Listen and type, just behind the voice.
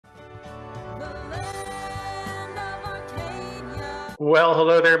Well,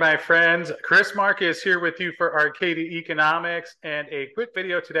 hello there, my friends. Chris Marcus here with you for Arcadia Economics, and a quick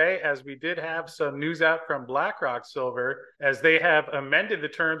video today as we did have some news out from Blackrock Silver as they have amended the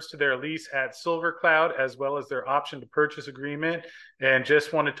terms to their lease at Silver Cloud as well as their option to purchase agreement, and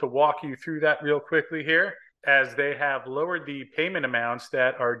just wanted to walk you through that real quickly here as they have lowered the payment amounts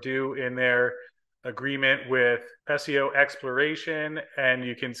that are due in their agreement with SEO Exploration, and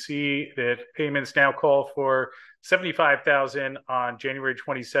you can see that payments now call for $75,000 on January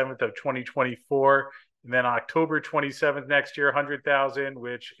 27th of 2024, and then October 27th next year, $100,000,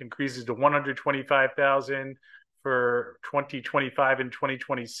 which increases to $125,000 for 2025 and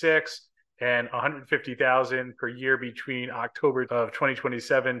 2026, and $150,000 per year between October of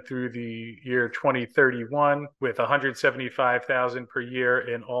 2027 through the year 2031, with $175,000 per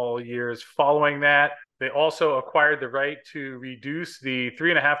year in all years following that. They also acquired the right to reduce the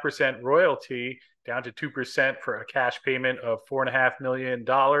 3.5% royalty down to 2% for a cash payment of $4.5 million.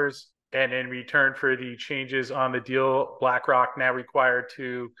 And in return for the changes on the deal, BlackRock now required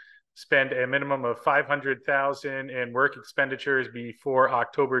to spend a minimum of $500,000 in work expenditures before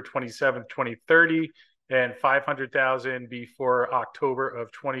October 27th, 2030, and $500,000 before October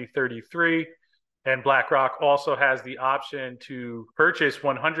of 2033. And BlackRock also has the option to purchase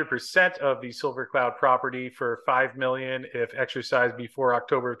 100% of the Silver Cloud property for $5 million if exercised before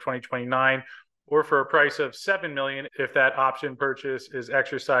October of 2029, or for a price of $7 million if that option purchase is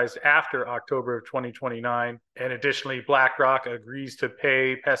exercised after October of 2029. And additionally, BlackRock agrees to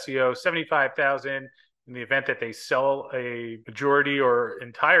pay Pesio $75,000 in the event that they sell a majority or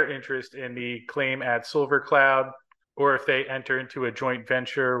entire interest in the claim at Silver Cloud, or if they enter into a joint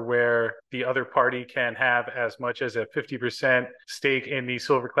venture where the other party can have as much as a 50% stake in the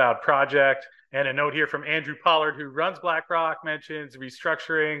Silver Cloud project. And a note here from Andrew Pollard, who runs BlackRock, mentions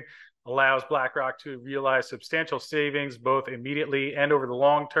restructuring allows BlackRock to realize substantial savings both immediately and over the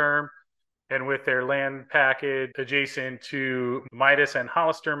long term. And with their land package adjacent to Midas and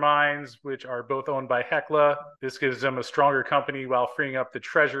Hollister mines, which are both owned by Hecla, this gives them a stronger company while freeing up the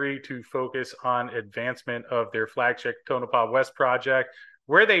treasury to focus on advancement of their flagship Tonopah West project,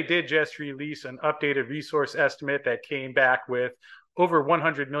 where they did just release an updated resource estimate that came back with over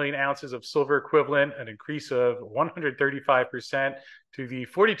 100 million ounces of silver equivalent, an increase of 135% to the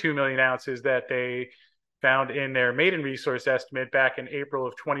 42 million ounces that they found in their maiden resource estimate back in April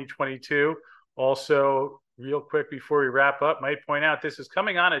of 2022. Also, real quick before we wrap up, might point out this is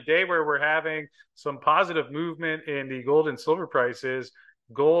coming on a day where we're having some positive movement in the gold and silver prices.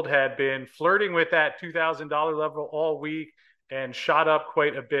 Gold had been flirting with that $2,000 level all week and shot up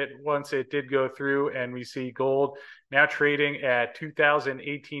quite a bit once it did go through, and we see gold now trading at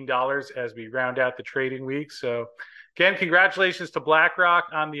 $2,018 as we round out the trading week. So again, congratulations to BlackRock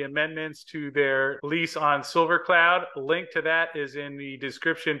on the amendments to their lease on Silver Cloud. A link to that is in the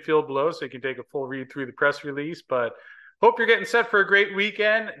description field below, so you can take a full read through the press release. But hope you're getting set for a great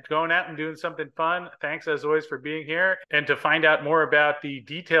weekend, going out and doing something fun. Thanks, as always, for being here. And to find out more about the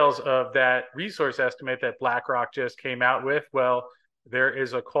details of that resource estimate that BlackRock just came out with, well, there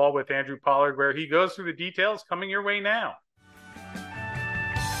is a call with Andrew Pollard where he goes through the details coming your way now.